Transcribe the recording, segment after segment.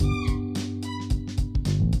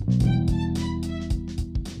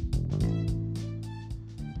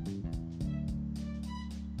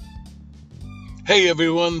Hey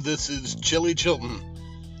everyone, this is Chili Chilton.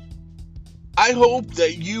 I hope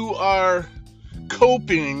that you are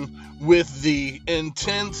coping with the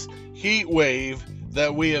intense heat wave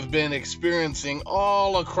that we have been experiencing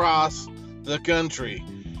all across the country.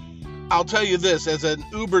 I'll tell you this, as an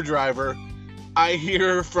Uber driver, I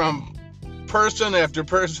hear from person after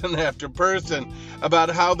person after person about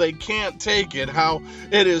how they can't take it, how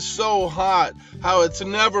it is so hot, how it's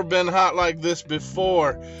never been hot like this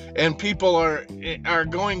before, and people are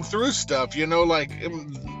going through stuff, like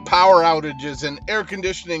power outages and air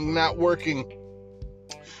conditioning not working.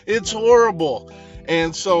 It's horrible.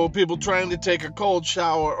 And so people trying to take a cold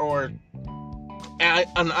shower or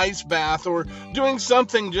an ice bath or doing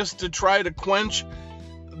something just to try to quench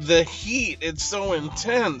the heat. It's so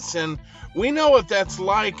intense, and we know what that's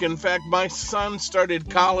like. In fact, my son started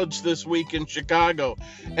college this week in Chicago,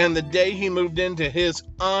 and the day he moved into his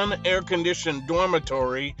unair-conditioned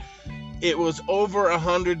dormitory, it was over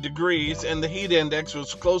 100 degrees, and the heat index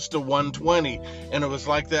was close to 120, and it was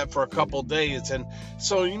like that for a couple days. And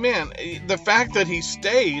so, man, the fact that he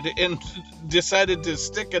stayed and decided to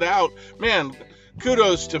stick it out, man,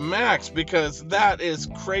 kudos to Max, because that is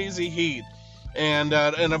crazy heat. And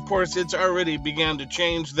of course, it's already began to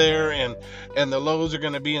change there, and the lows are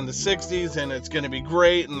going to be in the 60s, and it's going to be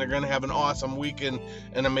great, and they're going to have an awesome weekend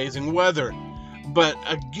and amazing weather. But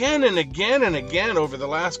again and again and again over the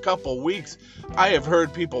last couple weeks, I have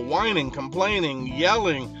heard people whining, complaining,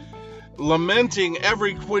 yelling, lamenting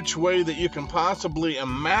every which way that you can possibly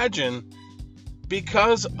imagine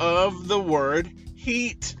because of the word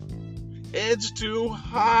heat. It's too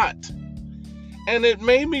hot. And it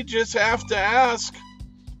made me just have to ask,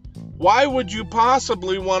 why would you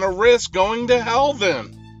possibly want to risk going to hell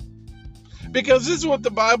then? Because this is what the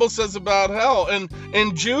Bible says about hell. And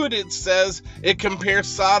in Jude it says, it compares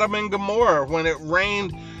Sodom and Gomorrah when it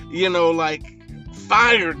rained, like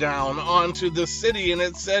fire down onto the city. And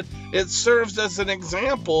it said it serves as an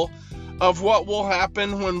example of what will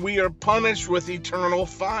happen when we are punished with eternal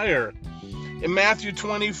fire. In Matthew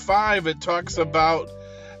 25, it talks about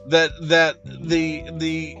that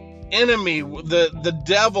the enemy, the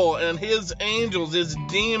devil and his angels, his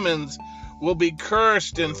demons, will be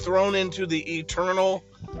cursed and thrown into the eternal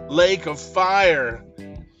lake of fire.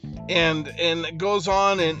 And it goes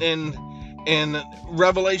on in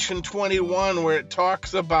Revelation 21, where it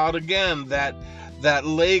talks about again that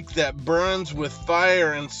lake that burns with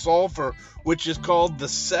fire and sulfur, which is called the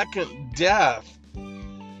second death.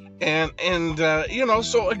 And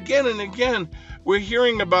so again and again, we're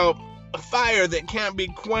hearing about a fire that can't be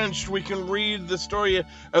quenched. We can read the story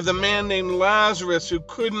of the man named Lazarus who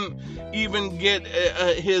couldn't even get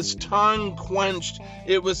his tongue quenched.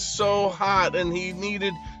 It was so hot, and he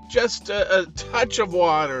needed just a touch of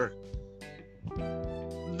water.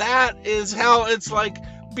 That is hell. It's like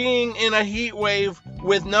being in a heat wave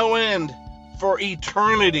with no end for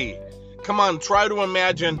eternity. Come on, try to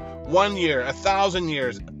imagine 1 year, 1,000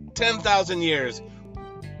 years, 10,000 years.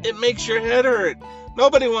 It makes your head hurt.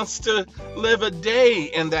 Nobody wants to live a day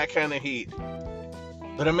in that kind of heat.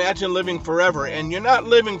 But imagine living forever, and you're not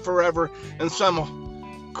living forever in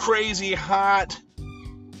some crazy hot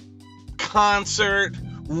concert,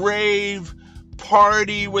 rave,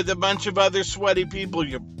 party with a bunch of other sweaty people.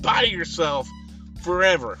 You're by yourself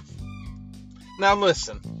forever. Now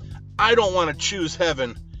listen, I don't want to choose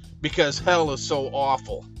heaven because hell is so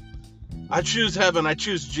awful. I choose heaven, I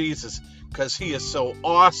choose Jesus, because he is so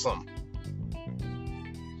awesome.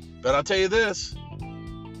 But I'll tell you this,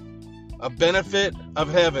 a benefit of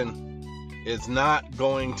heaven is not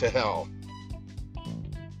going to hell,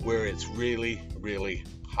 where it's really, really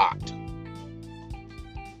hot.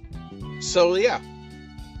 So yeah,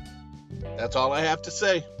 that's all I have to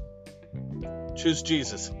say. Choose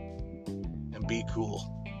Jesus and be cool.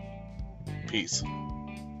 Peace.